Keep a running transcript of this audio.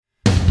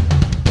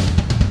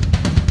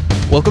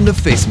Welcome to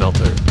Face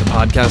Melter, the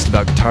podcast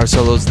about guitar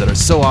solos that are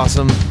so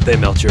awesome, they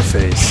melt your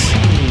face.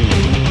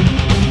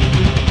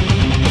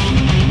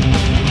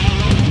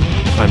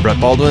 I'm Brett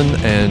Baldwin,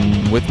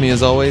 and with me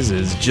as always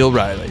is Jill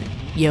Riley.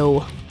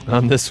 Yo.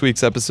 On this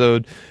week's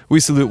episode, we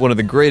salute one of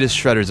the greatest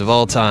shredders of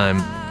all time,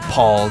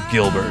 Paul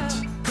Gilbert.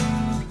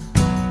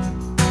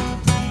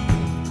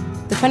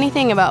 The funny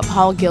thing about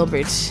Paul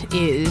Gilbert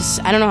is,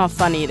 I don't know how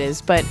funny it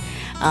is, but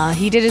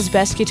he did his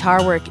best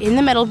guitar work in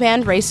the metal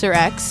band Racer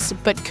X,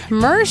 but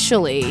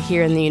commercially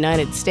here in the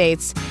United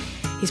States,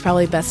 he's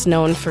probably best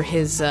known for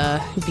his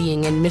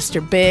being in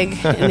Mr. Big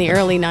in the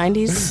early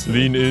 90s.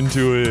 Lean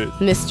into it.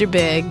 Mr.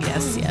 Big,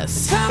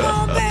 yes. Come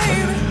on,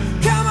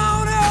 baby, come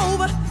on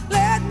over.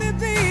 Let me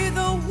be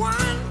the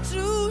one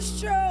to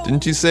show.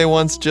 Didn't you say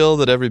once, Jill,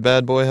 that every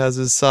bad boy has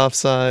his soft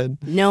side?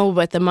 No,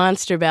 but the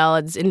Monster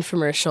Ballads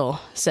infomercial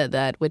said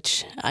that,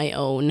 which I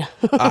own.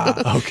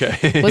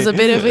 Okay. Was a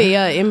bit of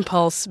a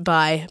impulse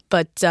buy.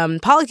 But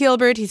Paul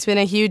Gilbert, he's been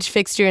a huge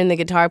fixture in the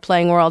guitar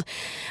playing world,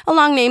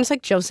 along names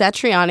like Joe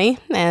Satriani,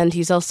 and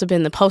he's also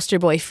been the poster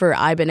boy for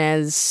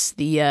Ibanez,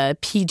 the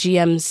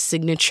PGM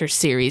Signature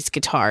Series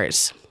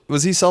guitars.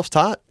 Was he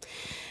self-taught?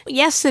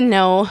 Yes and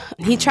no.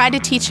 He tried to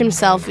teach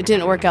himself. It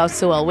didn't work out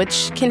so well,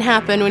 which can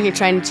happen when you're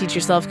trying to teach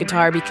yourself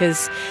guitar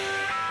because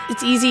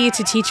it's easy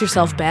to teach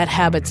yourself bad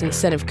habits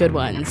instead of good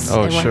ones.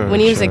 Oh, and sure.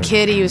 When he was a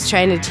kid, he was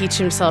trying to teach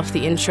himself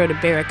the intro to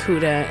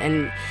Barracuda,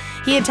 and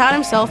he had taught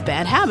himself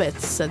bad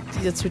habits.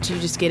 That's what you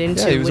just get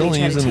into. Yeah, he was when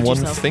only you try to using teach one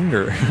yourself.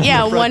 finger.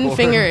 Yeah, one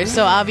finger.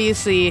 So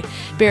obviously,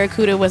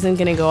 Barracuda wasn't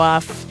going to go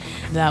off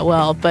that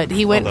well. But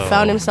he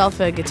found himself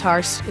a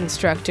guitar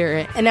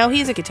instructor, and now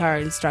he's a guitar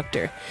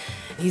instructor.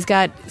 He's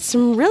got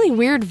some really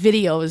weird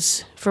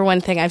videos, for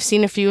one thing. I've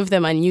seen a few of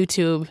them on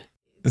YouTube.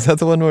 Is that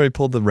the one where he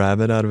pulled the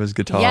rabbit out of his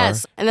guitar?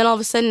 Yes, and then all of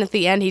a sudden at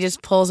the end, he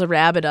just pulls a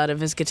rabbit out of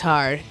his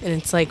guitar, and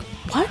it's like,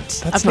 what?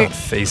 That's not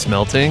face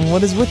melting.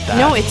 What is with that?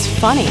 No, it's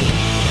funny.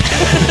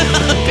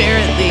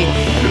 Apparently,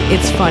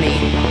 it's funny.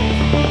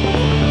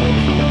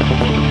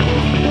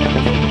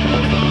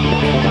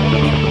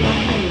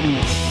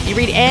 You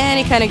read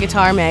any kind of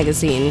guitar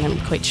magazine, I'm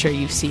quite sure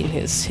you've seen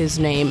his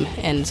name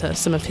and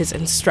some of his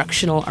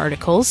instructional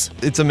articles.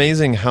 It's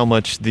amazing how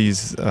much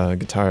these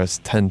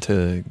guitarists tend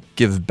to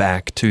give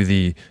back to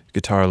the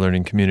guitar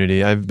learning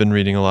community. I've been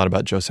reading a lot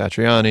about Joe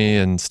Satriani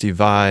and Steve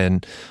Vai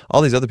and all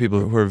these other people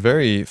who are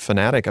very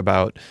fanatic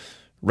about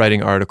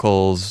writing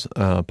articles,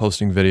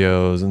 posting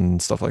videos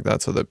and stuff like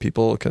that so that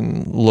people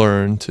can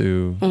learn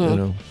to,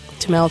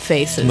 To melt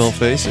faces.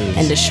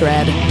 And to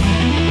shred.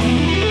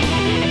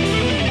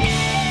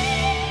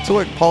 So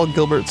what Paul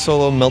Gilbert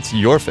solo melts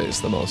your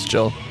face the most,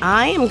 Jill?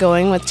 I am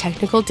going with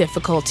Technical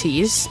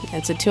Difficulties.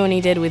 It's a tune he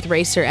did with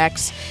Racer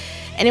X,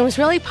 and it was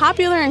really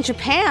popular in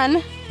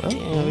Japan.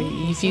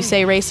 If you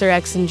say Racer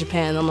X in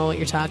Japan, they'll know what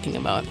you're talking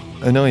about.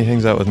 I know he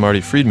hangs out with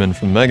Marty Friedman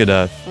from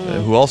Megadeth,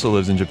 who also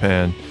lives in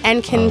Japan.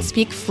 And can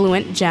speak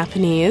fluent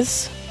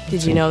Japanese.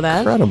 Did you know that?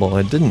 Incredible.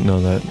 I didn't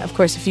know that. Of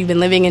course, if you've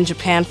been living in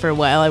Japan for a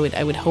while, I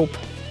would hope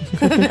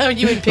that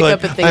you would pick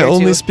up a thing I or two.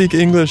 only speak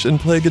English and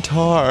play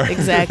guitar.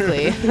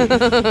 Exactly.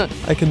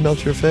 I can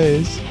melt your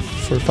face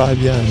for 5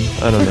 yen.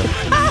 I don't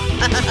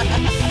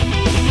know.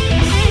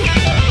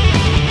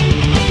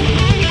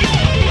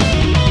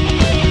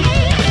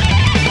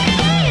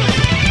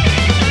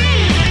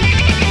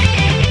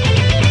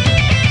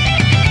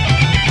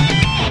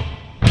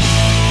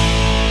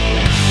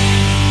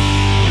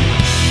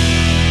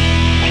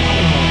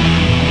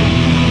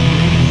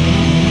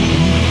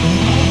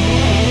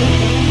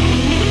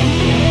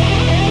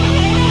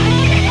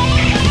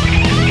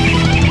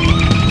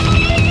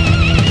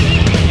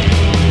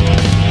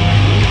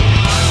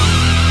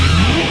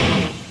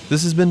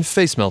 This has been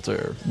Face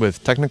Melter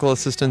with technical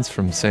assistance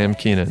from Sam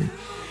Keenan.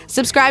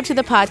 Subscribe to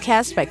the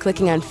podcast by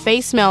clicking on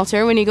Face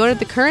Melter when you go to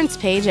the Currents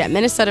page at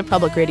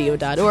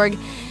minnesotapublicradio.org.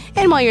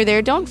 And while you're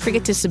there, don't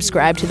forget to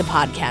subscribe to the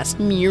podcast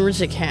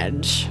Music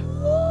Hedge.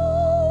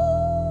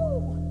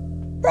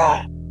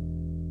 Right.